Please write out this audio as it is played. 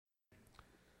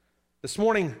This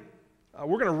morning,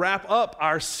 we're going to wrap up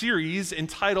our series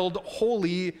entitled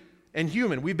Holy and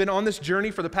Human. We've been on this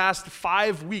journey for the past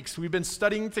 5 weeks. We've been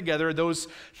studying together those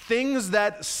things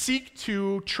that seek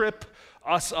to trip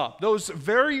us up, those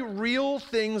very real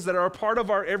things that are a part of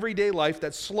our everyday life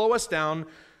that slow us down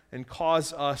and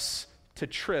cause us to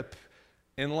trip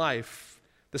in life.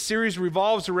 The series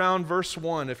revolves around verse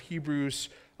 1 of Hebrews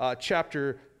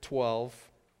chapter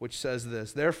 12, which says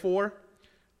this: "Therefore,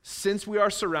 since we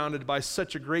are surrounded by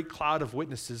such a great cloud of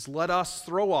witnesses, let us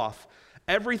throw off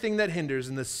everything that hinders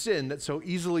and the sin that so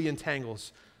easily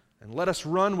entangles, and let us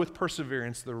run with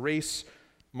perseverance the race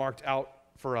marked out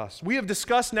for us." We have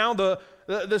discussed now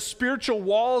the spiritual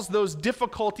walls, those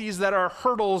difficulties that are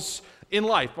hurdles in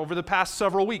life over the past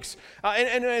several weeks.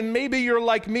 And maybe you're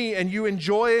like me and you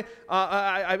enjoy,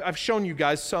 I've shown you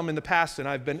guys some in the past, and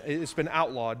it's been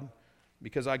outlawed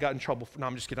because I got in trouble. No,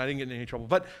 I'm just kidding. I didn't get in any trouble.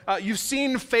 But you've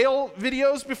seen fail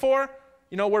videos before,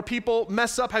 where people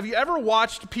mess up. Have you ever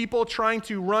watched people trying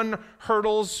to run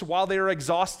hurdles while they're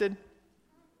exhausted?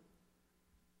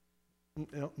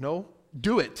 No?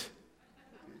 Do it.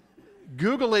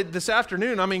 Google it this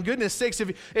afternoon. I mean, goodness sakes,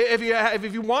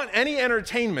 if you want any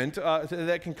entertainment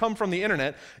that can come from the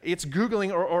internet, it's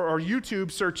Googling or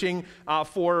YouTube searching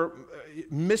for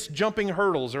jumping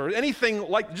hurdles or anything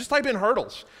like, just type in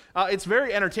hurdles. It's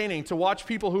very entertaining to watch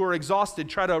people who are exhausted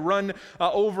try to run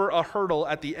over a hurdle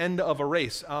at the end of a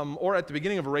race or at the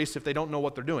beginning of a race if they don't know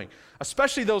what they're doing.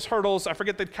 Especially those hurdles, I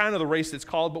forget the kind of the race it's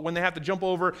called, but when they have to jump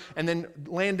over and then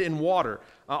land in water.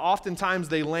 Oftentimes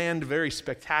they land very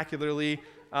spectacularly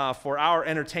for our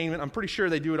entertainment. I'm pretty sure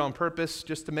they do it on purpose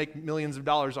just to make millions of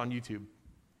dollars on YouTube.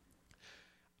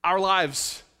 Our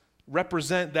lives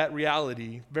represent that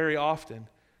reality very often.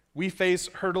 We face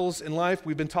hurdles in life.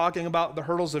 We've been talking about the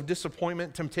hurdles of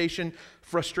disappointment, temptation,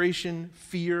 frustration,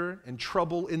 fear, and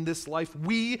trouble in this life.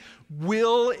 We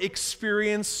will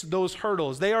experience those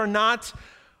hurdles. They are not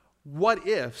what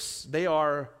ifs, they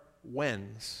are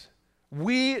whens.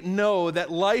 We know that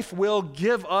life will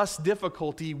give us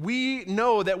difficulty. We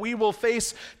know that we will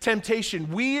face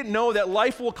temptation. We know that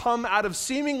life will come out of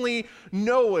seemingly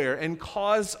nowhere and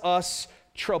cause us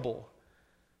trouble.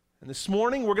 And this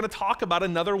morning, we're going to talk about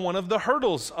another one of the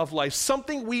hurdles of life,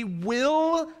 something we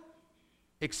will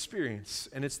experience,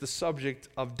 and it's the subject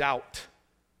of doubt.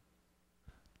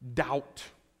 Doubt.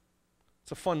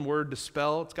 It's a fun word to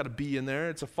spell. It's got a B in there.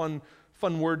 It's a fun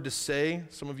word to say.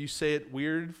 Some of you say it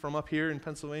weird from up here in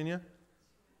Pennsylvania.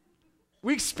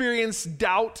 We experience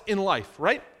doubt in life,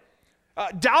 right?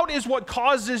 Doubt is what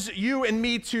causes you and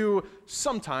me to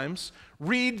sometimes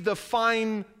read the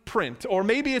fine print, or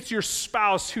maybe it's your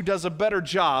spouse who does a better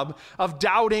job of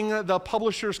doubting the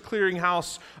Publishers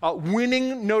Clearinghouse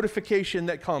winning notification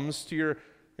that comes to your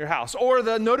house, or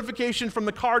the notification from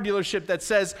the car dealership that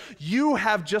says you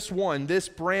have just won this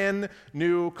brand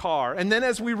new car. And then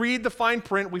as we read the fine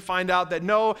print, we find out that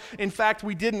no, in fact,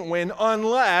 we didn't win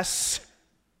unless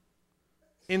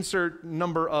insert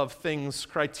number of things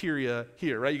criteria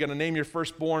here, right? You got to name your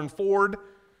firstborn Ford.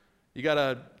 You got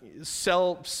to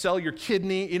sell your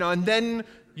kidney, and then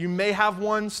you may have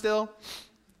one still.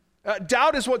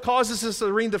 Doubt is what causes us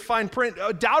to read the fine print.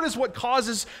 Doubt is what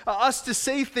causes us to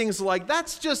say things like,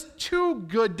 that's just too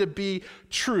good to be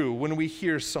true when we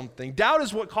hear something. Doubt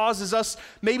is what causes us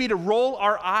maybe to roll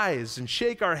our eyes and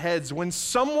shake our heads when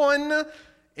someone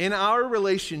in our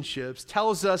relationships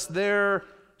tells us their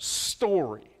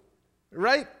story,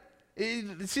 right?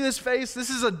 You see this face? This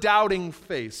is a doubting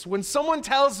face. When someone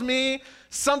tells me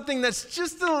something that's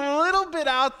just a little bit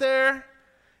out there,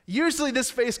 usually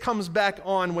this face comes back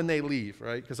on when they leave,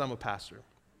 right? Because I'm a pastor.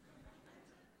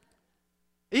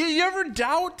 You ever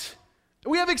doubt?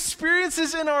 We have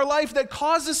experiences in our life that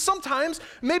causes sometimes,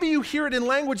 maybe you hear it in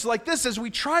language like this, as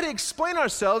we try to explain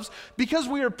ourselves, because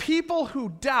we are people who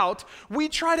doubt, we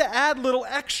try to add little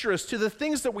extras to the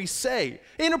things that we say.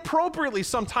 Inappropriately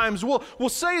sometimes, we'll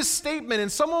say a statement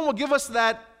and someone will give us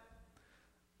that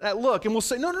look, and we'll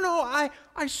say, no,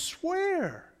 I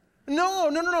swear.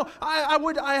 No,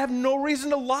 I have no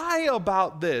reason to lie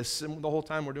about this. And the whole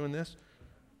time we're doing this,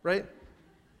 right?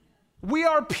 We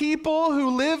are people who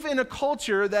live in a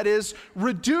culture that is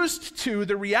reduced to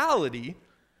the reality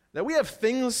that we have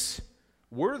things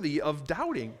worthy of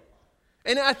doubting.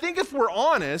 And I think if we're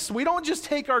honest, we don't just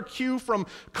take our cue from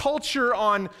culture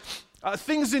on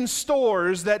things in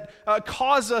stores that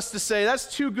cause us to say,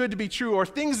 that's too good to be true, or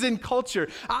things in culture.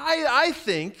 I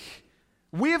think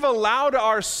we have allowed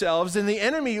ourselves, and the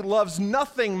enemy loves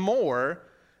nothing more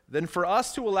than for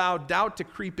us to allow doubt to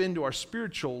creep into our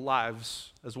spiritual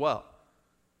lives as well.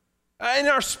 In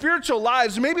our spiritual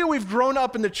lives, maybe we've grown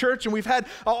up in the church and we've had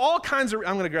all kinds of,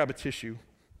 I'm going to grab a tissue.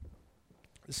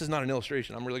 This is not an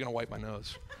illustration. I'm really going to wipe my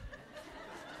nose.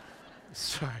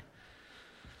 Sorry.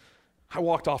 I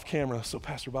walked off camera so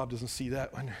Pastor Bob doesn't see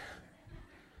that one.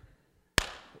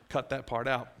 Cut that part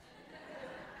out.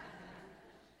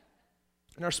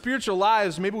 In our spiritual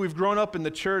lives, maybe we've grown up in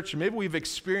the church, maybe we've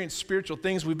experienced spiritual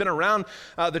things. We've been around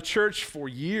the church for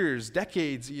years,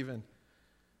 decades even.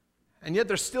 And yet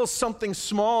there's still something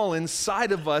small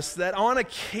inside of us that on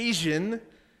occasion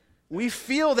we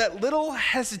feel that little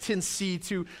hesitancy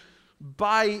to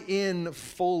buy in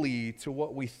fully to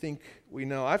what we think we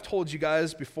know. I've told you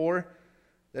guys before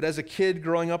that as a kid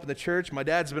growing up in the church, my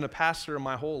dad's been a pastor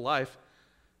my whole life.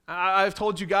 I've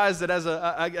told you guys that as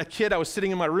a kid, I was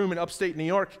sitting in my room in upstate New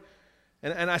York,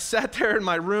 and I sat there in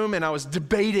my room and I was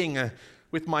debating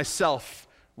with myself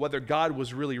whether God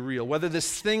was really real, whether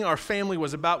this thing our family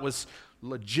was about was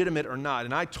legitimate or not.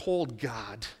 And I told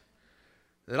God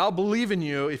that I'll believe in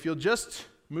you if you'll just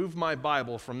move my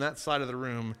Bible from that side of the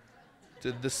room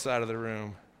to this side of the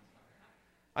room.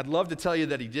 I'd love to tell you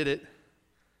that he did it,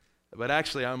 but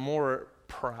actually I'm more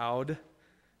proud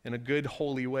in a good,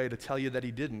 holy way to tell you that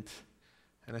he didn't.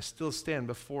 And I still stand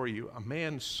before you, a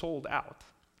man sold out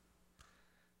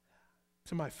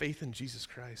to my faith in Jesus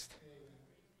Christ.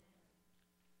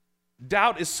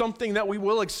 Doubt is something that we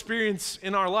will experience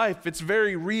in our life. It's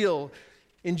very real.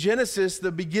 In Genesis,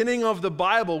 the beginning of the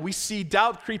Bible, we see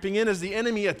doubt creeping in as the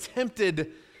enemy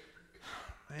attempted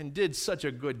and did such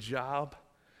a good job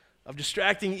of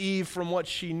distracting Eve from what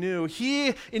she knew.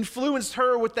 He influenced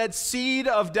her with that seed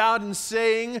of doubt and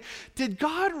saying, "Did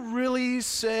God really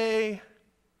say?"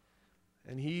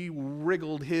 And he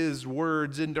wriggled his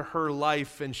words into her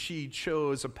life, and she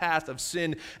chose a path of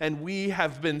sin, and we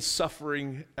have been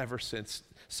suffering ever since.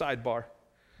 Sidebar.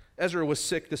 Ezra was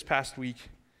sick this past week.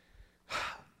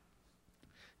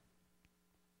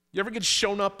 You ever get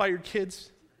shown up by your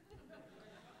kids?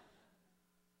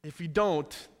 If you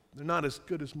don't, they're not as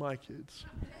good as my kids.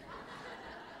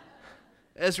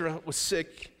 Ezra was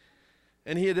sick,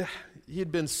 and he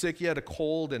had been sick. He had a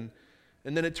cold, and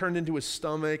then it turned into his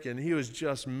stomach, and he was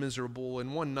just miserable.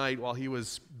 And one night while he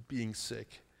was being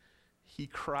sick, he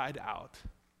cried out,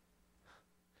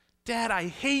 "Dad, I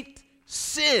hate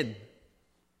sin."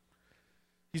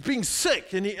 He's being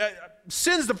sick, and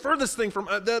sin's the furthest thing from,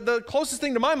 the closest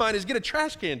thing to my mind is get a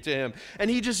trash can to him. And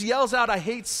he just yells out, "I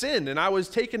hate sin." And I was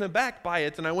taken aback by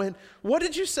it, and I went, "What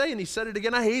did you say?" And he said it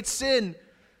again, "I hate sin."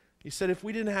 He said, "If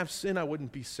we didn't have sin, I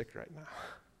wouldn't be sick right now."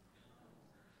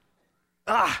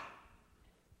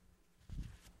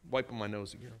 Wiping my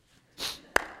nose again.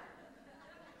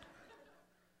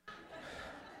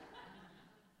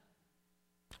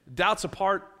 Doubt's a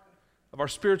part of our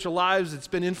spiritual lives. It's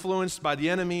been influenced by the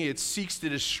enemy. It seeks to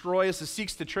destroy us. It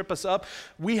seeks to trip us up.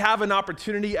 We have an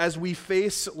opportunity as we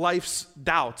face life's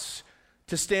doubts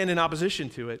to stand in opposition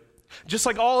to it. Just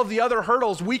like all of the other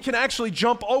hurdles, we can actually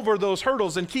jump over those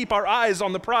hurdles and keep our eyes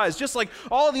on the prize. Just like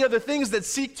all the other things that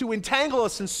seek to entangle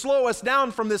us and slow us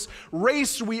down from this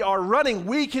race we are running,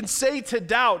 we can say to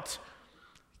doubt,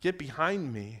 "Get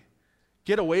behind me.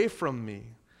 Get away from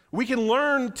me." We can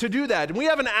learn to do that. And we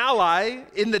have an ally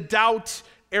in the doubt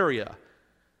area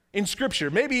in Scripture.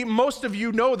 Maybe most of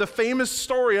you know the famous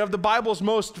story of the Bible's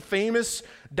most famous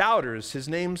doubters. His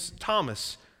name's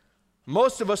Thomas.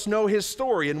 Most of us know his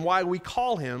story and why we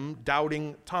call him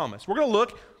Doubting Thomas. We're going to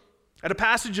look at a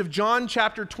passage of John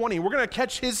chapter 20. We're going to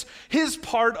catch his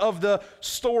part of the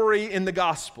story in the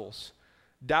Gospels,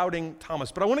 Doubting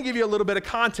Thomas. But I want to give you a little bit of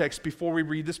context before we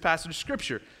read this passage of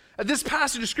Scripture. This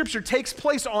passage of Scripture takes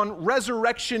place on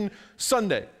Resurrection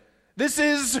Sunday. This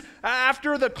is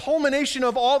after the culmination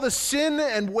of all the sin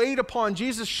and weight upon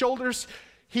Jesus' shoulders.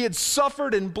 He had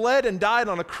suffered and bled and died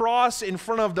on a cross in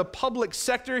front of the public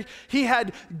sector. He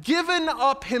had given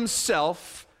up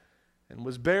himself and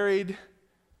was buried,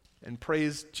 and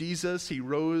praise Jesus, he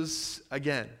rose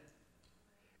again.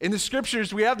 In the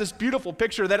Scriptures, we have this beautiful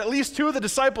picture that at least two of the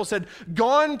disciples had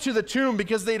gone to the tomb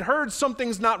because they'd heard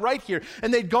something's not right here.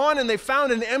 And they'd gone and they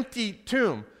found an empty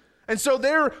tomb. And so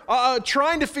they're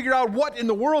trying to figure out what in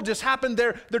the world just happened.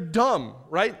 They're dumb,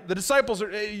 right? The disciples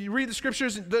are, you read the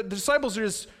Scriptures, the disciples are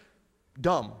just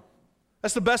dumb.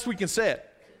 That's the best we can say it.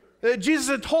 Jesus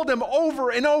had told them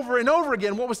over and over and over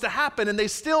again what was to happen, and they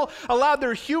still allowed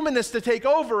their humanness to take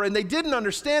over, and they didn't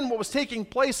understand what was taking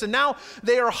place. And now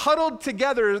they are huddled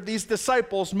together, these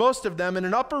disciples, most of them, in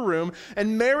an upper room,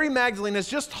 and Mary Magdalene has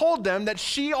just told them that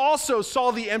she also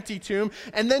saw the empty tomb,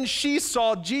 and then she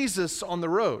saw Jesus on the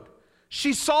road.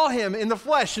 She saw him in the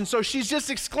flesh, and so she's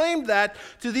just exclaimed that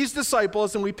to these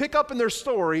disciples, and we pick up in their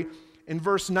story in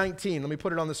verse 19. Let me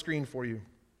put it on the screen for you.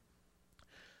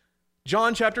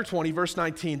 John chapter 20, verse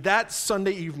 19. That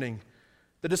Sunday evening,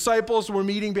 the disciples were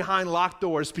meeting behind locked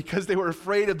doors because they were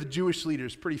afraid of the Jewish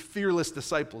leaders. Pretty fearless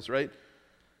disciples, right?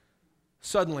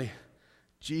 Suddenly,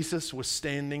 Jesus was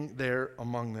standing there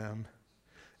among them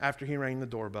after he rang the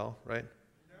doorbell, right?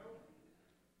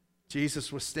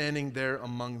 Jesus was standing there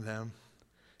among them.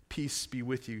 Peace be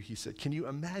with you, he said. Can you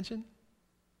imagine?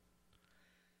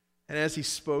 And as he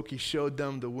spoke, he showed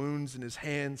them the wounds in his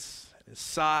hands and his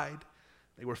side.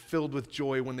 They were filled with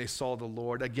joy when they saw the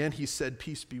Lord. Again, he said,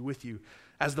 peace be with you.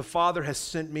 As the Father has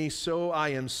sent me, so I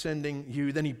am sending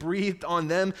you. Then he breathed on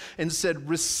them and said,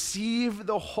 receive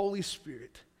the Holy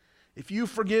Spirit. If you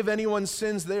forgive anyone's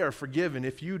sins, they are forgiven.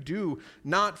 If you do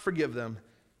not forgive them,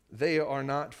 they are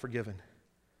not forgiven.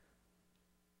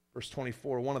 Verse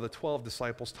 24, one of the 12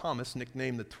 disciples, Thomas,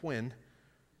 nicknamed the twin,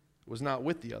 was not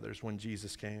with the others when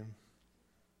Jesus came.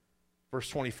 Verse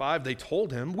 25, they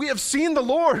told him, we have seen the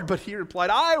Lord. But he replied,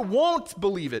 I won't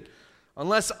believe it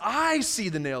unless I see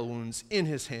the nail wounds in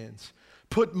his hands.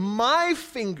 Put my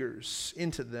fingers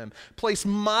into them. Place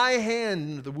my hand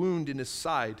into the wound in his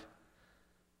side.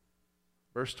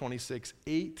 Verse 26,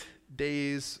 8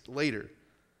 days later,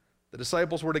 the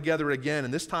disciples were together again,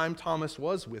 and this time Thomas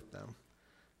was with them.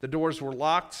 The doors were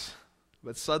locked,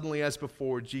 but suddenly, as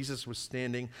before, Jesus was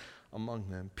standing among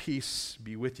them. Peace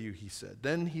be with you, he said.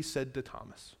 Then he said to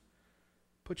Thomas,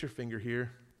 put your finger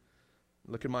here.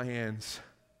 Look at my hands.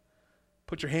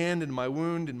 Put your hand in my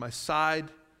wound, in my side.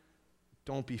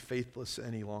 Don't be faithless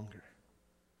any longer.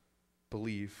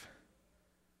 Believe.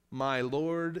 My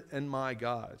Lord and my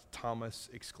God, Thomas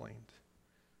exclaimed.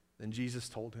 Then Jesus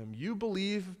told him, you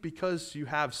believe because you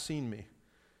have seen me.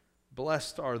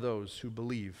 Blessed are those who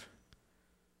believe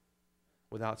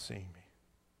without seeing me.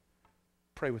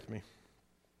 Pray with me.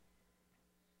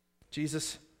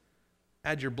 Jesus,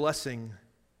 add your blessing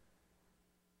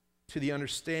to the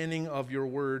understanding of your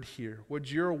word here. Would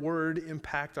your word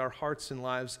impact our hearts and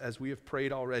lives as we have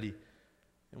prayed already?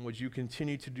 And would you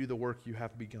continue to do the work you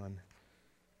have begun?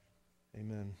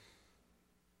 Amen.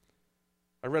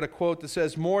 I read a quote that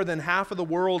says, more than half of the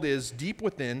world is deep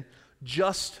within,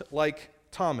 just like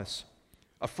Thomas,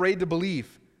 afraid to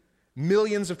believe.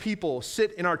 Millions of people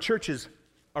sit in our churches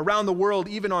around the world,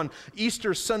 even on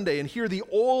Easter Sunday, and hear the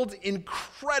old,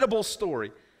 incredible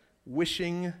story,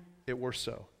 wishing it were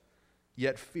so,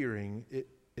 yet fearing it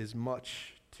is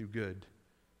much too good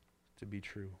to be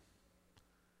true.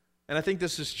 And I think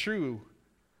this is true.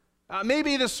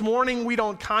 Maybe this morning we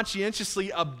don't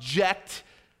conscientiously object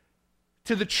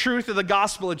to the truth of the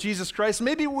gospel of Jesus Christ.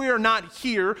 Maybe we are not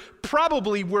here,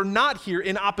 probably we're not here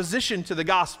in opposition to the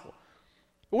gospel.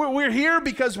 We're here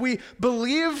because we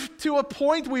believe to a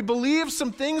point, we believe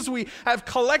some things, we have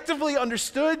collectively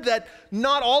understood that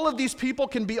not all of these people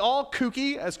can be all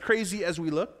kooky, as crazy as we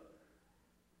look.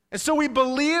 And so we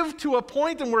believe to a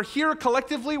point, and we're here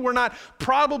collectively. We're not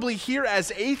probably here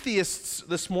as atheists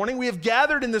this morning. We have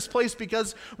gathered in this place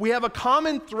because we have a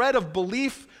common thread of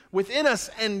belief within us,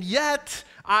 and yet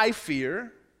I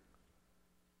fear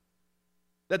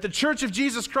that the Church of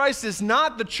Jesus Christ is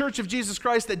not the Church of Jesus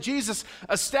Christ that Jesus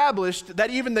established, that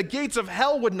even the gates of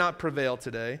hell would not prevail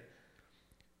today.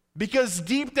 Because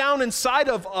deep down inside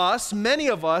of us, many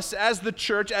of us as the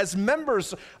church, as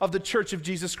members of the Church of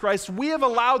Jesus Christ, we have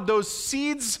allowed those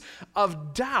seeds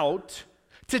of doubt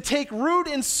to take root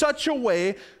in such a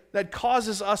way that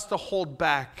causes us to hold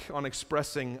back on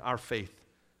expressing our faith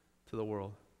to the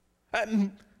world.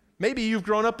 Maybe you've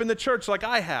grown up in the church like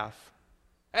I have.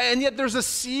 And yet there's a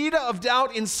seed of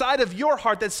doubt inside of your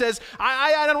heart that says,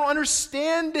 I don't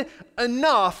understand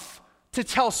enough to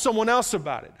tell someone else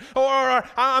about it. Or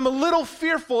I'm a little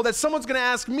fearful that someone's going to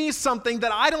ask me something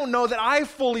that I don't know, that I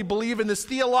fully believe in this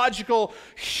theological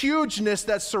hugeness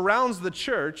that surrounds the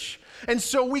church. And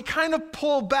so we kind of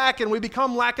pull back and we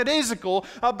become lackadaisical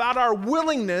about our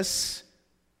willingness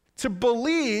to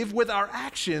believe with our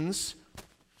actions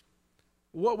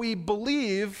what we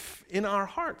believe in our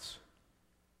hearts.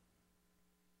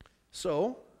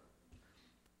 So,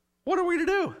 what are we to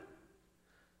do?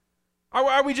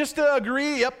 Are we just to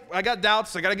agree, yep, I got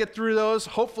doubts, I got to get through those.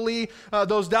 Hopefully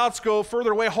those doubts go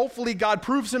further away. Hopefully God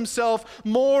proves himself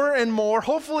more and more.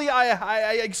 Hopefully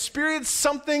I experience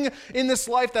something in this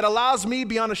life that allows me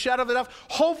beyond a shadow of a doubt.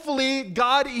 Hopefully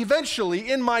God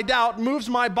eventually, in my doubt, moves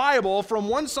my Bible from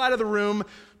one side of the room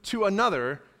to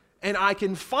another, and I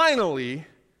can finally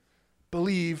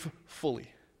believe fully.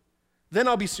 Then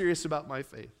I'll be serious about my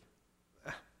faith.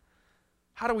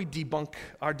 How do we debunk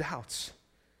our doubts?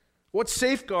 What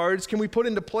safeguards can we put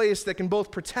into place that can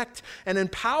both protect and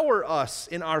empower us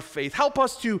in our faith? Help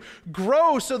us to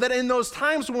grow so that in those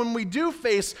times when we do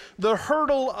face the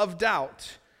hurdle of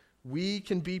doubt, we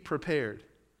can be prepared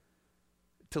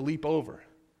to leap over.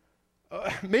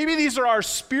 Maybe these are our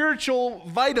spiritual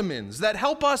vitamins that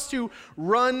help us to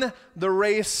run the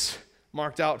race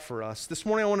marked out for us. This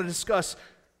morning I want to discuss,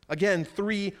 again,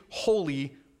 3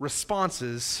 holy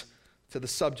responses to the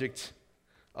subject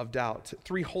of doubt.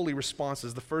 3 holy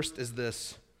responses. The first is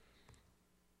this.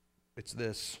 It's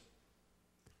this.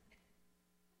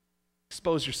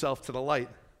 Expose yourself to the light.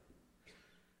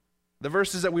 The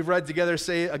verses that we've read together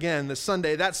say, again, that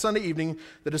Sunday evening,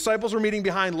 the disciples were meeting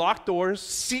behind locked doors,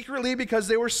 secretly because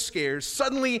they were scared.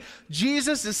 Suddenly,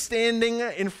 Jesus is standing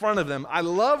in front of them. I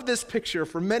love this picture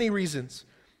for many reasons.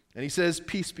 And he says,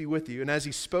 "Peace be with you." And as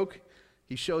he spoke,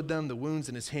 he showed them the wounds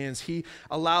in his hands. He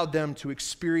allowed them to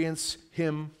experience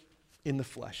him in the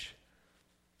flesh,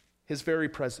 his very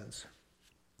presence.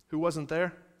 Who wasn't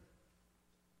there?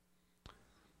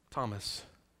 Thomas.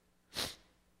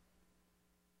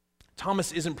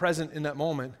 Thomas isn't present in that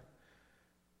moment.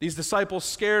 These disciples,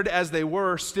 scared as they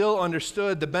were, still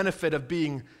understood the benefit of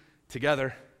being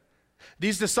together.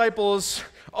 These disciples,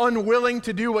 unwilling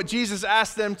to do what Jesus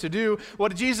asked them to do,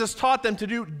 what Jesus taught them to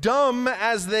do, dumb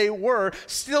as they were,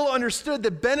 still understood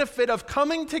the benefit of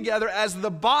coming together as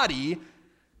the body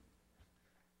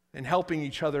and helping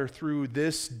each other through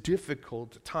this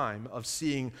difficult time of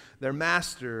seeing their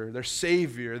master, their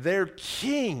savior, their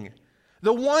king,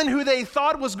 the one who they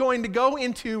thought was going to go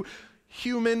into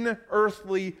human,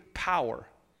 earthly power.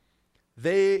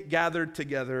 They gathered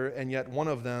together, and yet one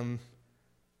of them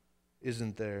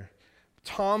isn't there.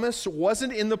 Thomas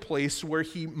wasn't in the place where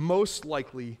he most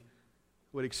likely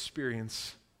would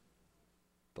experience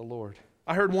the Lord.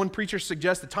 I heard one preacher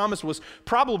suggest that Thomas was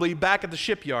probably back at the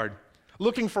shipyard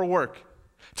looking for work.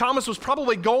 Thomas was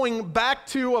probably going back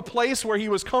to a place where he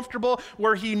was comfortable,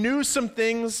 where he knew some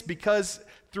things, because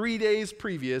 3 days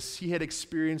previous, he had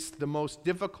experienced the most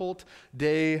difficult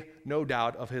day, no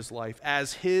doubt, of his life,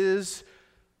 as his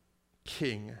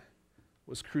king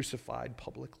was crucified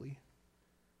publicly.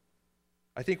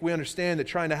 I think we understand that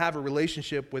trying to have a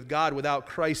relationship with God without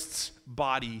Christ's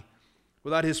body,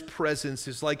 without his presence,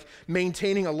 is like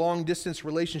maintaining a long-distance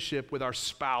relationship with our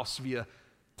spouse via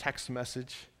text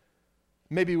message.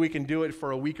 Maybe we can do it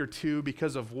for a week or two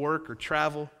because of work or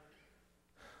travel,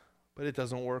 but it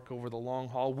doesn't work over the long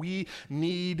haul. We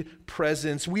need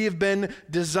presence. We have been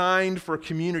designed for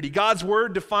community. God's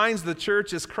word defines the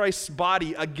church as Christ's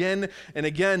body again and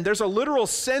again. There's a literal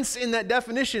sense in that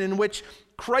definition in which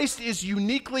Christ is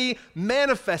uniquely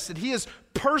manifested. He is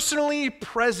personally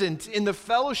present in the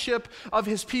fellowship of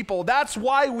his people. That's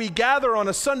why we gather on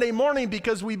a Sunday morning,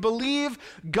 because we believe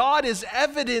God is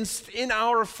evidenced in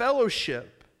our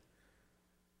fellowship.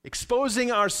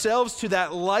 Exposing ourselves to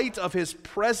that light of his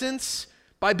presence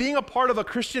by being a part of a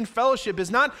Christian fellowship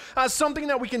is not something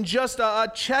that we can just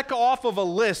check off of a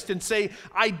list and say,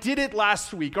 I did it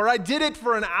last week, or I did it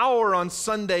for an hour on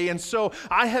Sunday, and so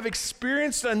I have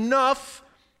experienced enough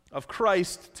of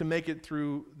Christ to make it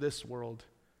through this world,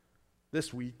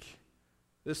 this week,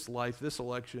 this life, this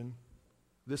election,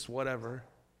 this whatever.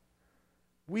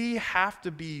 We have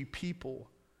to be people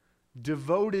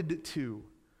devoted to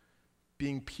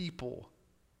being people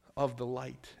of the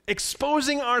light,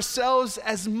 exposing ourselves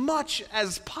as much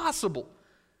as possible.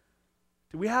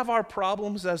 Do we have our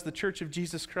problems as the Church of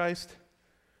Jesus Christ?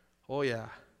 Oh yeah.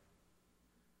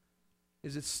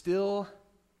 Is it still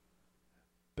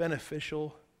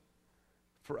beneficial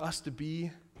for us to be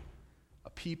a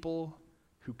people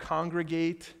who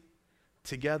congregate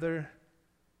together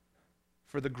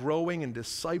for the growing and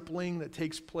discipling that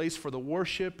takes place, for the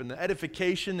worship and the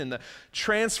edification and the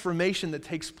transformation that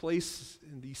takes place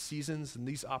in these seasons and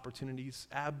these opportunities?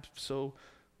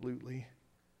 Absolutely.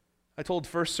 I told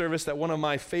First Service that one of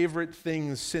my favorite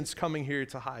things since coming here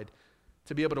to Hyde,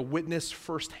 to be able to witness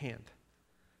firsthand,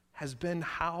 has been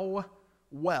how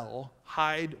well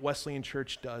Hyde Wesleyan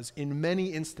Church does in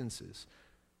many instances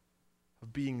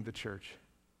of being the church.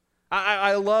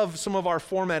 I love some of our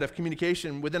format of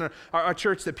communication within our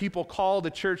church, that people call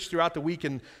the church throughout the week,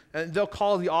 and they'll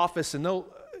call the office and they'll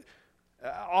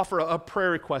offer a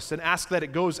prayer request and ask that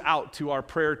it goes out to our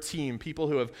prayer team, people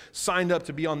who have signed up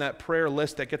to be on that prayer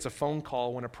list that gets a phone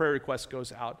call when a prayer request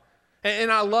goes out. And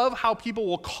I love how people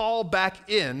will call back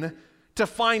in to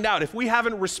find out. If we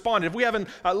haven't responded, if we haven't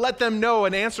let them know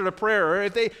an answer to prayer, or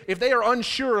if they are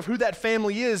unsure of who that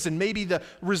family is and maybe the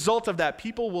result of that,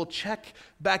 people will check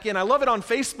back in. I love it on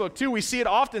Facebook too. We see it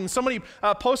often. Somebody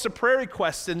posts a prayer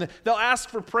request and they'll ask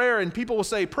for prayer and people will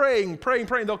say, praying.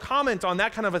 They'll comment on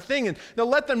that kind of a thing and they'll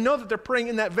let them know that they're praying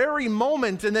in that very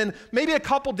moment. And then maybe a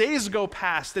couple days go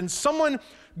past and someone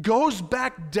goes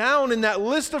back down in that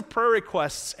list of prayer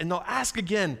requests and they'll ask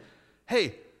again,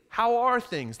 hey, how are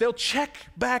things? They'll check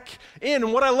back in.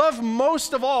 And what I love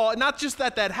most of all, not just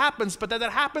that happens, but that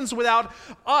happens without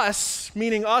us,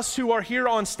 meaning us who are here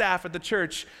on staff at the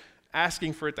church,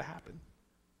 asking for it to happen.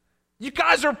 You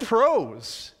guys are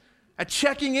pros at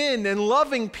checking in and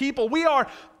loving people. We are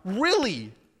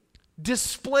really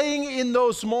displaying in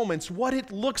those moments what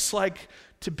it looks like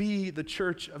to be the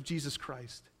church of Jesus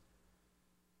Christ.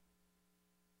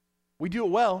 We do it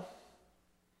well.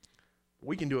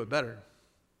 We can do it better.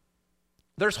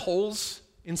 There's holes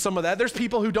in some of that. There's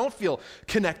people who don't feel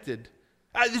connected.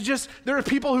 There are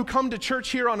people who come to church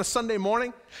here on a Sunday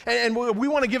morning, and we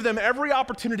want to give them every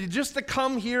opportunity just to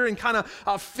come here and kind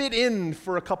of fit in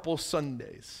for a couple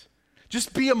Sundays.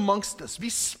 Just be amongst us, be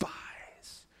spies.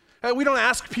 We don't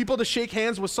ask people to shake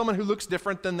hands with someone who looks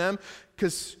different than them,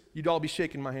 because you'd all be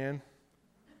shaking my hand.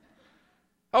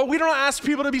 Oh, we don't ask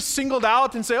people to be singled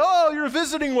out and say, oh, you're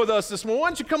visiting with us this morning. Why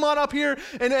don't you come on up here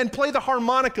and play the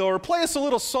harmonica or play us a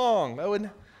little song?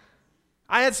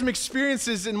 I had some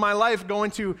experiences in my life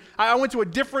I went to a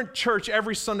different church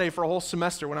every Sunday for a whole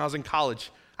semester when I was in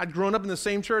college. I'd grown up in the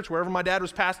same church. Wherever my dad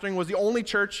was pastoring was the only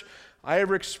church I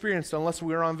ever experienced unless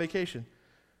we were on vacation.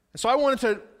 And so I wanted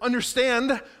to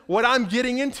understand what I'm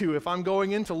getting into if I'm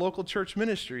going into local church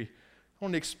ministry. I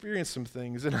wanted to experience some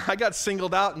things, and I got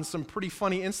singled out in some pretty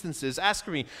funny instances. Ask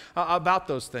me about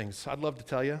those things. I'd love to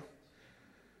tell you.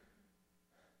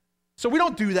 So we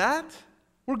don't do that.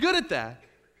 We're good at that.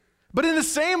 But in the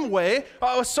same way,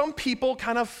 some people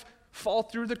kind of fall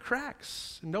through the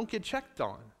cracks and don't get checked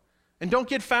on and don't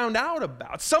get found out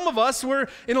about. Some of us, we're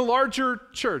in a larger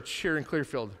church here in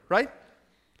Clearfield, right?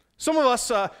 Some of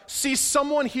us see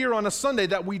someone here on a Sunday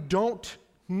that we don't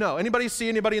know. Anybody see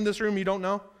anybody in this room you don't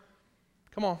know?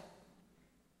 Come on.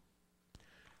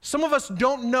 Some of us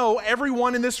don't know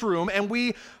everyone in this room, and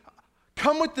we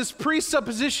come with this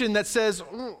presupposition that says,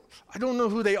 I don't know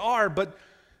who they are, but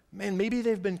man, maybe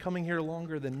they've been coming here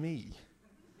longer than me.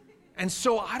 And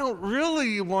so I don't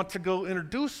really want to go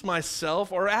introduce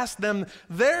myself or ask them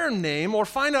their name or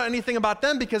find out anything about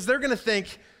them because they're going to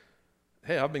think,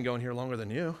 hey, I've been going here longer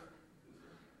than you.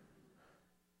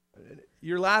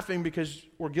 You're laughing because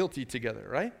we're guilty together,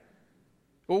 right?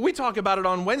 Well, we talk about it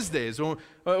on Wednesdays.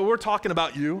 We're talking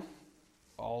about you,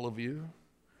 all of you.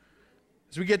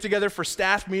 As we get together for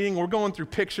staff meeting, we're going through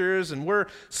pictures and we're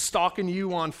stalking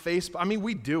you on Facebook. I mean,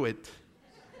 we do it.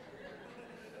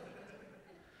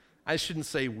 I shouldn't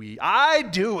say we. I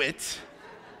do it.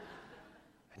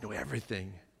 I know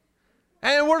everything.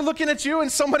 And we're looking at you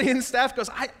and somebody in staff goes,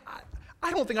 I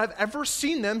don't think I've ever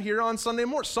seen them here on Sunday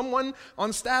morning. Someone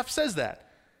on staff says that.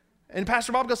 And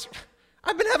Pastor Bob goes,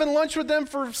 I've been having lunch with them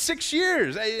for 6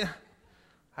 years. I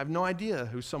have no idea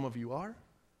who some of you are.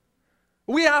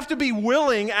 We have to be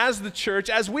willing as the church,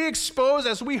 as we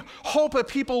hope that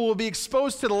people will be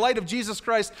exposed to the light of Jesus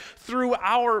Christ through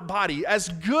our body. As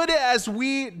good as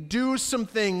we do some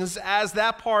things as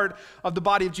that part of the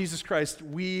body of Jesus Christ,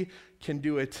 we can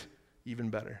do it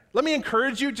even better. Let me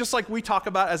encourage you, just like we talk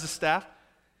about as a staff,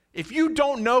 if you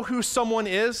don't know who someone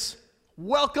is,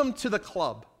 welcome to the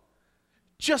club.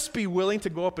 Just be willing to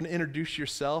go up and introduce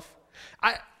yourself.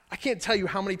 I can't tell you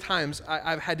how many times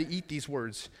I've had to eat these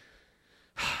words.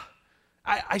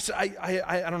 I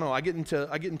don't know. I get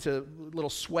into little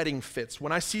sweating fits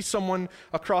when I see someone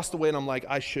across the way and I'm like,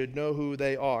 I should know who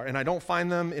they are. And I don't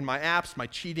find them in my apps, my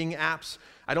cheating apps.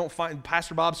 I don't find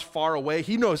Pastor Bob's far away.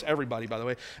 He knows everybody, by the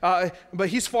way. But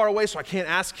he's far away, so I can't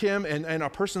ask him. And a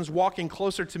person's walking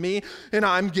closer to me, and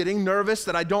I'm getting nervous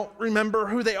that I don't remember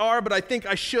who they are, but I think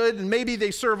I should. And maybe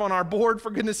they serve on our board,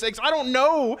 for goodness sakes. I don't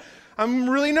know. I'm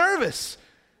really nervous.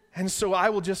 And so I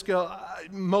will just go,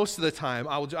 most of the time,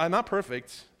 I'm not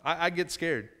perfect. I get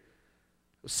scared.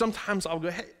 Sometimes I'll go,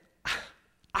 hey,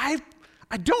 I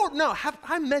don't know. Have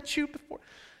I met you before?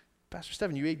 Pastor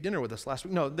Stephen, you ate dinner with us last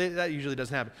week. No, that usually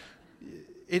doesn't happen.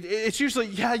 It's usually,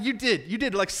 yeah, you did. You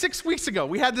did. Like 6 weeks ago,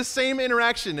 we had the same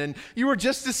interaction, and you were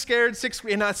just as scared 6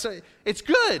 weeks. And it's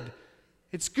good.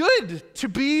 It's good to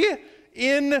be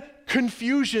in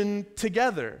confusion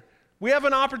together. We have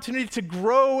an opportunity to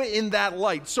grow in that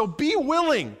light. So be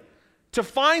willing to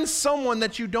find someone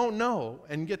that you don't know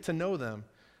and get to know them.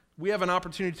 We have an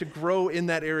opportunity to grow in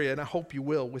that area, and I hope you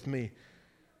will with me.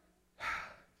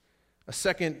 A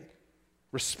second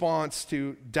response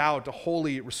to doubt, a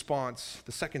holy response.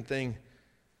 The second thing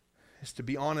is to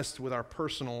be honest with our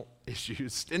personal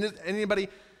issues. And anybody,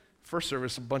 first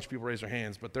service, a bunch of people raise their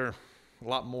hands, but they're a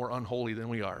lot more unholy than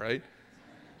we are, right?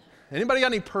 Anybody got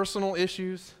any personal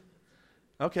issues?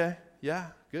 Okay,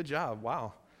 yeah, good job.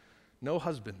 Wow. No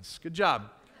husbands. Good job,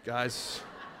 guys.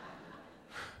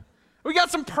 We got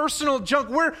some personal junk.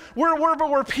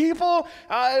 We're people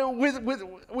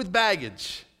with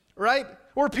baggage, right?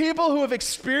 We're people who have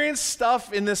experienced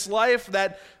stuff in this life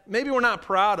that maybe we're not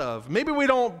proud of. Maybe we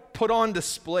don't put on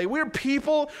display. We're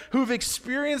people who've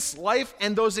experienced life,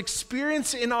 and those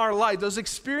experiences in our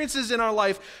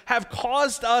life have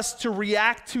caused us to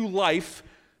react to life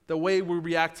the way we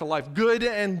react to life, good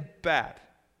and bad.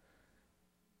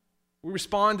 We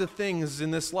respond to things in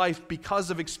this life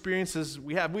because of experiences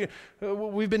we have.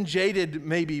 We've been jaded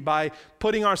maybe by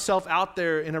putting ourselves out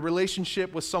there in a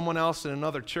relationship with someone else in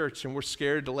another church, and we're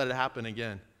scared to let it happen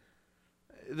again.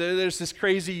 There's this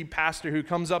crazy pastor who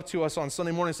comes up to us on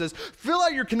Sunday morning and says, fill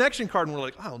out your connection card, and we're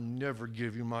like, I'll never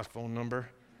give you my phone number.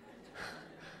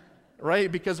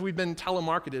 Right? Because we've been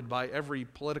telemarketed by every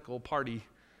political party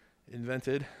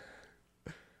invented.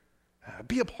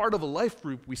 Be a part of a life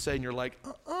group, we say, and you're like,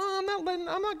 I'm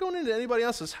not going into anybody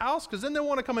else's house, because then they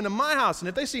want to come into my house, and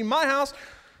if they see my house,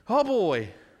 oh boy.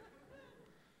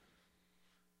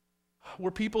 We're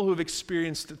people who have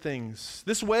experienced things.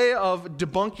 This way of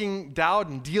debunking doubt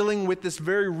and dealing with this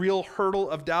very real hurdle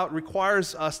of doubt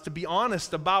requires us to be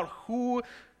honest about who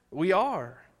we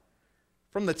are.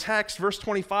 From the text, verse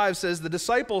 25 says, the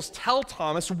disciples tell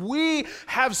Thomas, we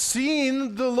have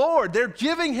seen the Lord. They're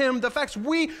giving him the facts.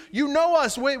 You know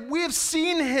us. We have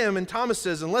seen him. And Thomas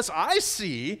says, unless I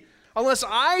see, unless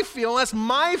I feel, unless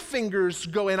my fingers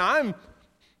go in, I'm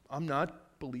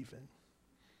not believing.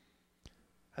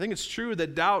 I think it's true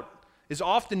that doubt is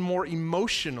often more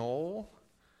emotional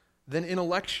than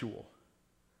intellectual.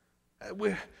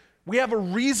 We have a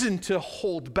reason to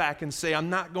hold back and say, I'm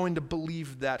not going to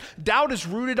believe that. Doubt is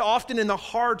rooted often in the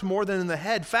heart more than in the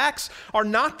head. Facts are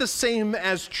not the same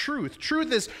as truth.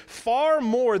 Truth is far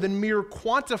more than mere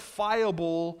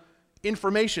quantifiable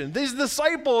information. These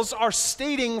disciples are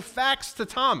stating facts to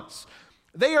Thomas.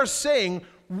 They are saying,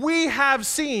 we have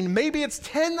seen, maybe it's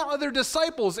 10 other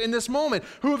disciples in this moment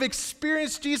who have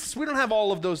experienced Jesus. We don't have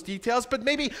all of those details, but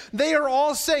maybe they are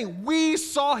all saying, we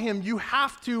saw him. You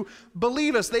have to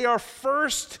believe us. They are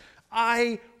first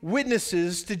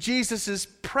eyewitnesses to Jesus'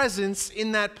 presence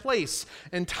in that place.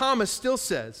 And Thomas still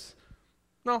says,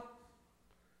 no,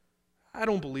 I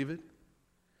don't believe it.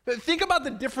 But think about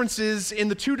the differences in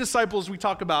the two disciples we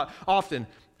talk about often,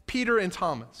 Peter and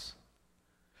Thomas.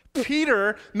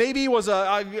 Peter maybe was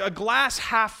a glass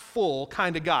half full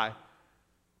kind of guy.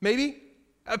 Maybe.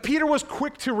 Peter was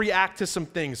quick to react to some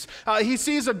things. He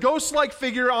sees a ghost-like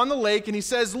figure on the lake, and he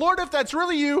says, Lord, if that's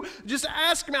really you, just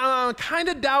ask me. I'm kind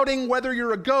of doubting whether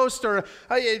you're a ghost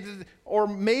or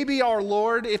maybe our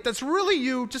Lord. If that's really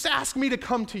you, just ask me to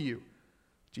come to you.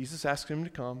 Jesus asks him to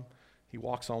come. He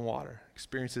walks on water,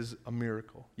 experiences a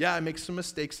miracle. Yeah, he makes some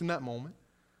mistakes in that moment.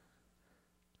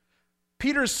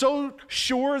 Peter is so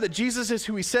sure that Jesus is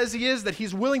who he says he is that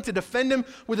he's willing to defend him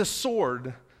with a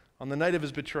sword on the night of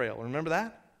his betrayal. Remember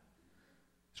that?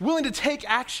 He's willing to take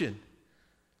action.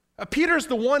 Peter's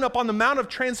the one up on the Mount of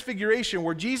Transfiguration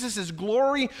where Jesus'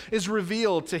 glory is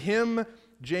revealed to him,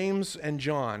 James, and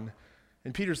John.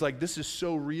 And Peter's like, this is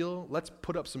so real. Let's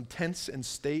put up some tents and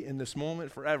stay in this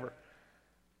moment forever.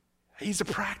 He's a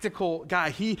practical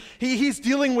guy. He's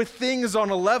dealing with things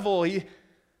on a level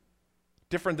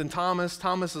different than Thomas.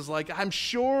 Thomas is like, I'm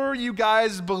sure you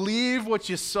guys believe what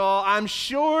you saw. I'm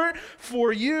sure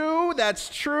for you that's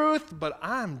truth, but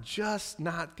I'm just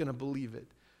not going to believe it.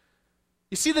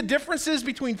 You see the differences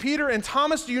between Peter and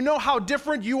Thomas? Do you know how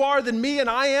different you are than me and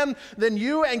I am than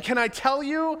you? And can I tell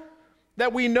you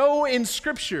that we know in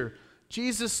Scripture,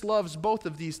 Jesus loves both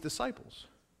of these disciples.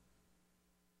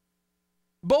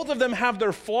 Both of them have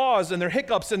their flaws and their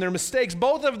hiccups and their mistakes.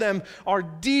 Both of them are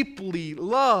deeply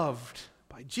loved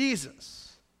by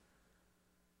Jesus.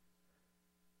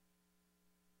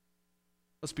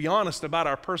 Let's be honest about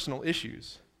our personal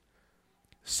issues.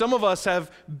 Some of us have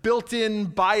built-in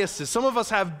biases. Some of us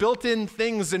have built-in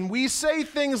things, and we say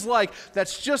things like,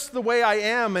 that's just the way I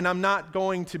am, and I'm not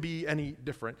going to be any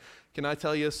different. Can I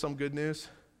tell you some good news?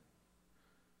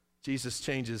 Jesus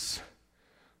changes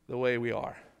the way we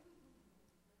are.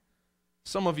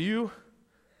 Some of you,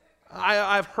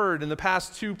 I've heard in the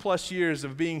past 2+ years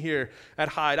of being here at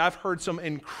Hyde, I've heard some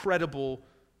incredible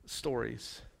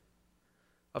stories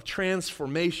of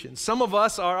transformation. Some of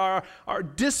us are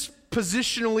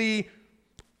dispositionally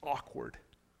awkward.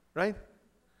 right?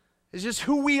 It's just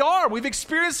who we are. We've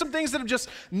experienced some things that have just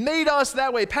made us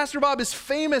that way. Pastor Bob is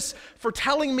famous for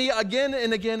telling me again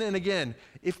and again and again,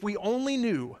 if we only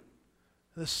knew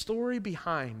the story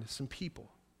behind some people,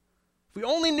 if we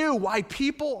only knew why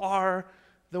people are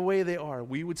the way they are,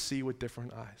 we would see with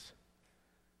different eyes.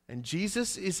 And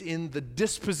Jesus is in the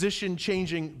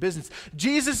disposition-changing business.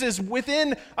 Jesus is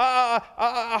within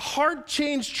a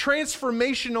heart-change,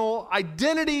 transformational,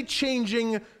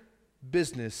 identity-changing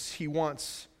business. He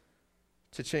wants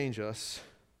to change us.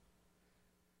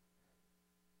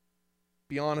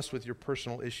 Be honest with your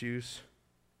personal issues.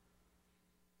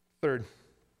 Third,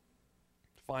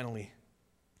 finally,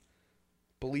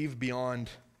 believe beyond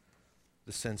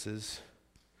the senses.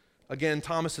 Again,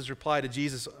 Thomas's reply to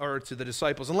Jesus, or to the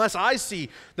disciples, unless I see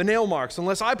the nail marks,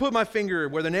 unless I put my finger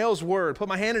where the nails were, put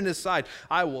my hand in his side,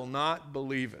 I will not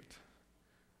believe it.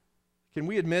 Can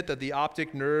we admit that the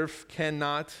optic nerve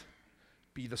cannot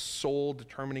be the sole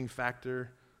determining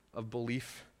factor of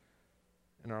belief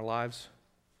in our lives?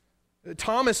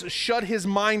 Thomas shut his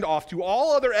mind off to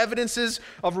all other evidences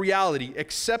of reality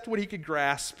except what he could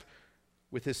grasp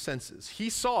with his senses. He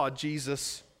saw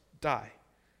Jesus die.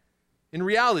 In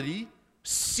reality,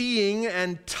 seeing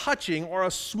and touching are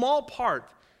a small part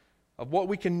of what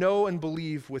we can know and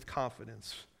believe with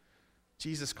confidence.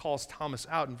 Jesus calls Thomas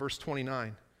out in verse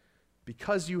 29.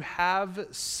 Because you have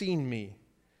seen me,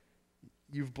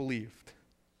 you've believed.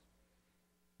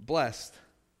 Blessed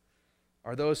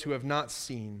are those who have not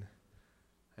seen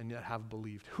and yet have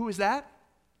believed. Who is that?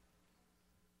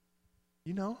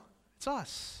 You know, it's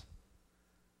us.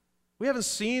 We haven't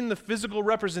seen the physical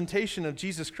representation of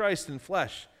Jesus Christ in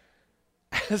flesh.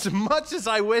 As much as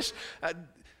I wish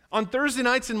on Thursday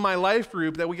nights in my life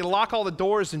group that we could lock all the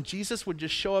doors and Jesus would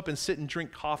just show up and sit and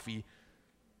drink coffee.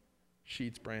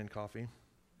 Sheetz brand coffee.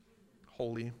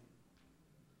 Holy.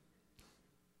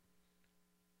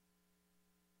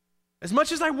 As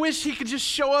much as I wish he could just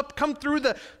show up, come through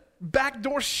the back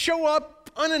door, show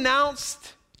up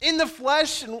unannounced in the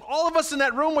flesh, and all of us in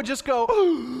that room would just go,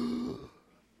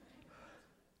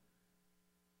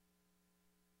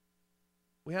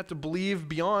 we have to believe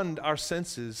beyond our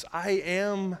senses. I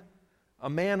am a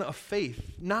man of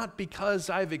faith, not because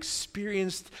I've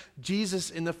experienced Jesus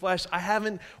in the flesh. I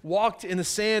haven't walked in the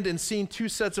sand and seen two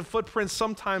sets of footprints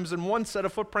sometimes and one set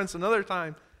of footprints another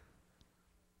time.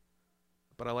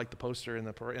 But I like the poster in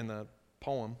the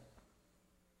poem.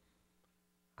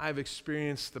 I've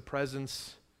experienced the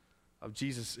presence of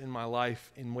Jesus in my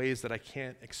life in ways that I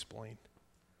can't explain,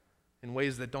 in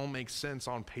ways that don't make sense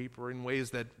on paper, in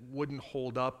ways that wouldn't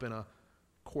hold up in a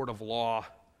court of law,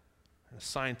 in a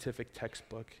scientific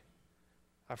textbook.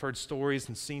 I've heard stories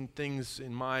and seen things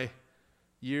in my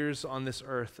years on this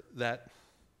earth that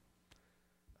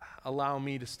allow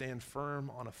me to stand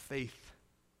firm on a faith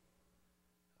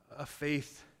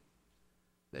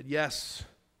that, yes,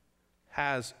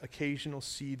 has occasional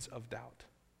seeds of doubt.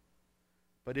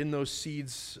 But in those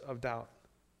seeds of doubt,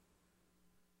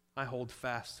 I hold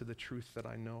fast to the truth that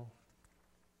I know.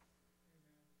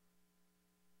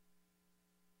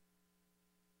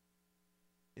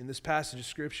 In this passage of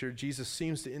Scripture, Jesus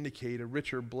seems to indicate a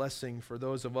richer blessing for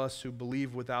those of us who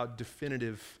believe without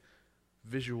definitive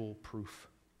visual proof.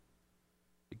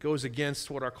 It goes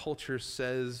against what our culture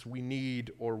says we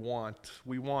need or want.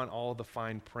 We want all the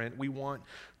fine print. We want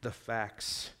the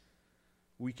facts.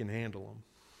 We can handle them.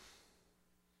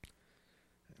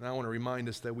 And I want to remind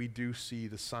us that we do see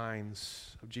the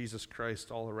signs of Jesus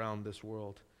Christ all around this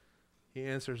world. He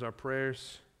answers our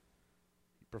prayers.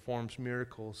 He performs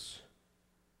miracles.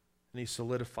 And he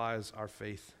solidifies our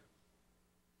faith.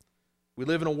 We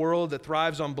live in a world that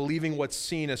thrives on believing what's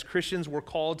seen. As Christians, we're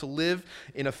called to live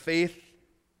in a faith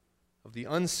of the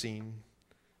unseen.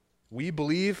 We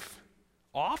believe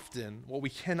often what we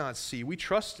cannot see. We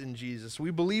trust in Jesus.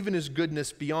 We believe in his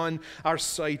goodness beyond our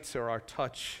sight or our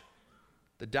touch.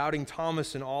 The doubting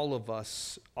Thomas in all of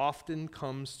us often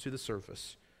comes to the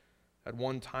surface at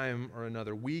one time or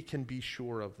another. We can be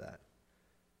sure of that,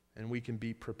 and we can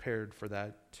be prepared for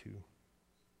that too.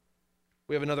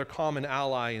 We have another common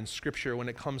ally in Scripture when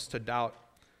it comes to doubt.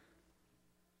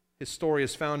 His story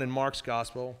is found in Mark's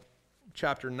Gospel,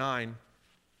 chapter 9.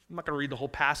 I'm not going to read the whole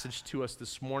passage to us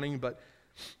this morning, but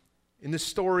in this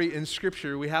story in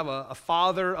Scripture, we have a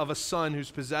father of a son who's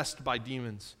possessed by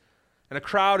demons. And a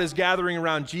crowd is gathering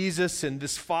around Jesus, and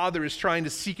this father is trying to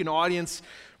seek an audience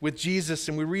with Jesus.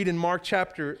 And we read in Mark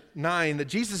chapter 9 that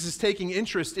Jesus is taking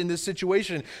interest in this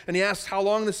situation. And he asks how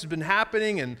long this has been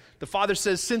happening. And the father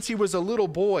says, since he was a little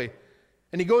boy.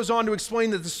 And he goes on to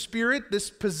explain that the spirit, this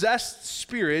possessed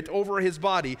spirit over his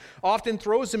body, often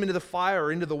throws him into the fire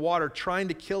or into the water, trying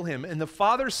to kill him. And the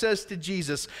Father says to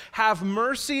Jesus, "Have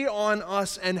mercy on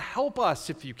us and help us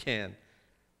if you can."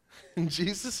 And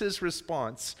Jesus'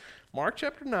 response, Mark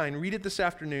chapter 9, read it this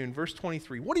afternoon, verse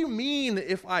 23. "What do you mean,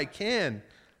 if I can?"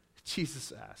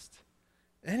 Jesus asked.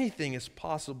 "Anything is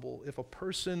possible if a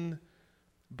person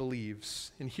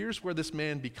believes." And here's where this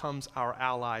man becomes our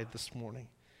ally this morning.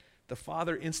 The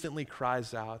Father instantly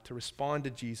cries out to respond to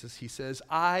Jesus. He says,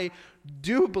 "I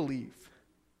do believe,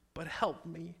 but help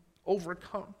me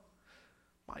overcome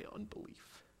my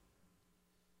unbelief."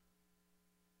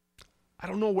 I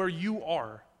don't know where you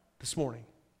are this morning.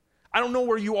 I don't know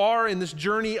where you are in this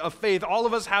journey of faith. All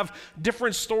of us have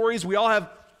different stories. We all have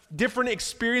different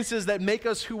experiences that make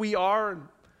us who we are.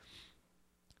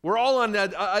 We're all on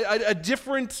a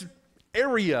different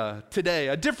area today,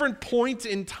 a different point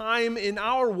in time in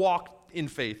our walk in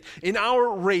faith, in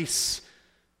our race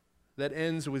that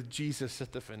ends with Jesus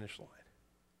at the finish line.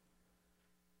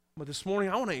 But this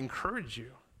morning, I want to encourage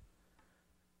you.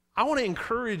 I want to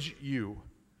encourage you.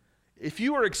 If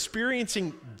you are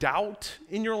experiencing doubt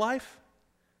in your life,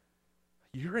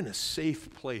 you're in a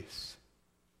safe place.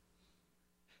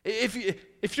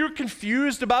 If you're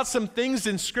confused about some things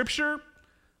in Scripture,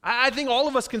 I think all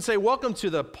of us can say, welcome to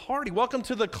the party, welcome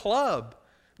to the club.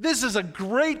 This is a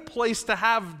great place to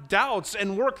have doubts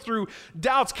and work through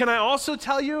doubts. Can I also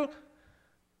tell you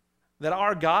that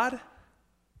our God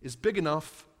is big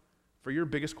enough for your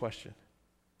biggest question?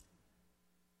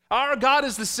 Our God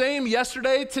is the same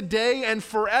yesterday, today, and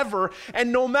forever.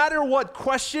 And no matter what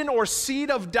question or seed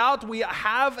of doubt we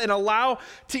have and allow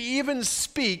to even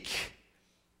speak,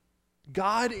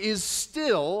 God is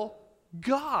still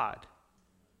God.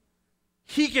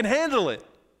 He can handle it.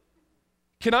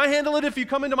 Can I handle it if you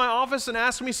come into my office and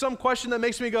ask me some question that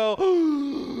makes me go,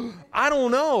 I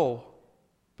don't know?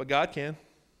 But God can.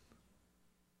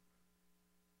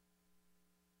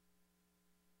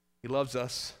 He loves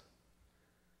us.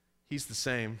 He's the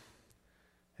same.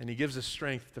 And he gives us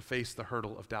strength to face the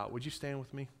hurdle of doubt. Would you stand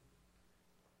with me?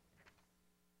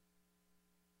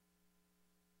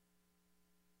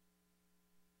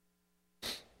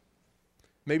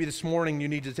 Maybe this morning you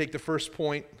need to take the first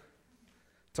point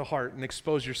to heart and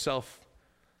expose yourself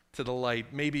to the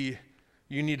light. Maybe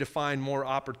you need to find more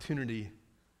opportunity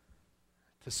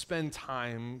to spend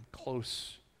time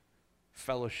close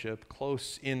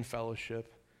in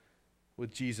fellowship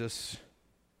with Jesus.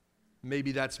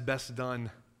 Maybe that's best done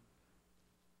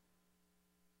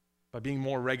by being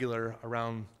more regular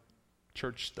around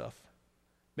church stuff.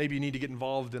 Maybe you need to get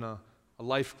involved in a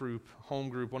life group, home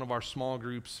group, one of our small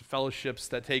groups, fellowships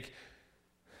that take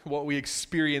what we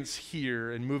experience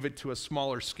here and move it to a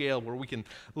smaller scale where we can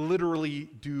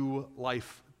literally do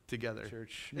life together.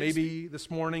 Church, maybe this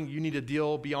morning you need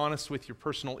to be honest with your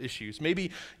personal issues.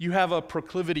 Maybe you have a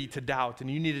proclivity to doubt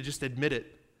and you need to just admit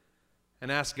it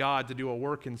and ask God to do a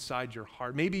work inside your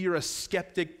heart. Maybe you're a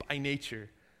skeptic by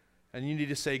nature and you need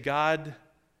to say, God,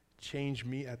 change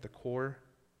me at the core.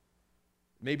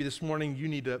 Maybe this morning you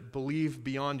need to believe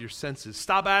beyond your senses.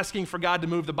 Stop asking for God to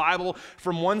move the Bible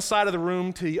from one side of the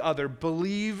room to the other.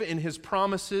 Believe in his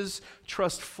promises.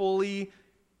 Trust fully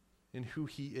in who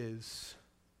he is.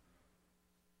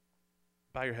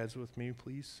 Bow your heads with me,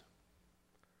 please.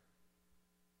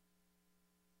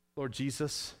 Lord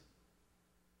Jesus,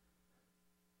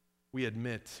 we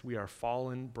admit we are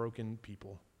fallen, broken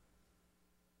people.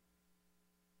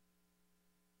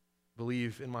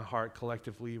 Believe in my heart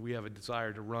collectively we have a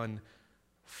desire to run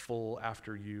full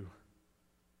after you.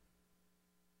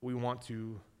 We want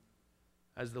to,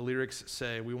 as the lyrics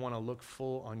say, we want to look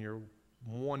full on your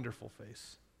wonderful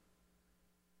face.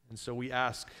 And so we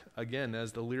ask, again,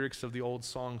 as the lyrics of the old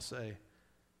song say,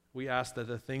 we ask that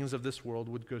the things of this world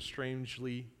would go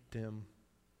strangely dim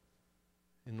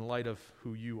in light of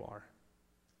who you are.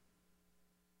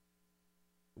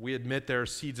 We admit there are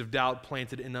seeds of doubt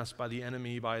planted in us by the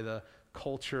enemy, by the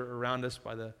culture around us,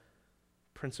 by the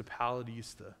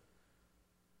principalities,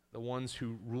 the ones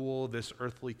who rule this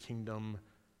earthly kingdom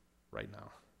right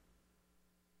now.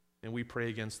 And we pray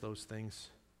against those things.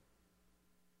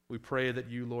 We pray that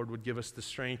you, Lord, would give us the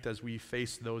strength as we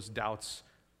face those doubts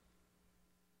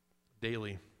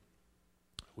daily.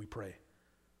 We pray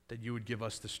that you would give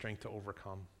us the strength to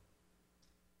overcome,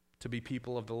 to be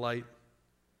people of the light,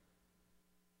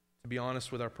 to be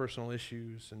honest with our personal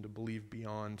issues, and to believe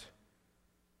beyond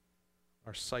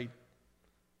our sight,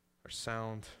 our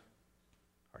sound,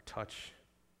 our touch.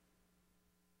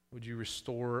 Would you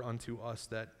restore unto us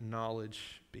that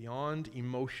knowledge beyond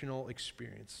emotional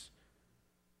experience?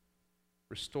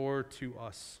 Restore to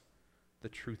us the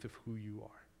truth of who you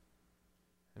are.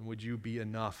 And would you be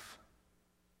enough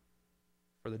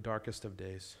for the darkest of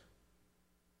days?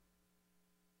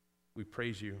 We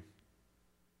praise you,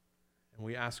 and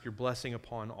we ask your blessing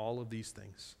upon all of these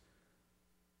things.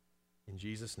 In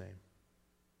Jesus' name,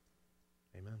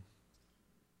 amen.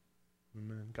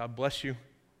 Amen. God bless you.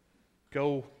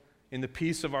 Go in the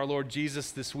peace of our Lord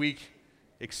Jesus this week.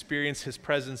 Experience his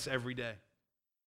presence every day.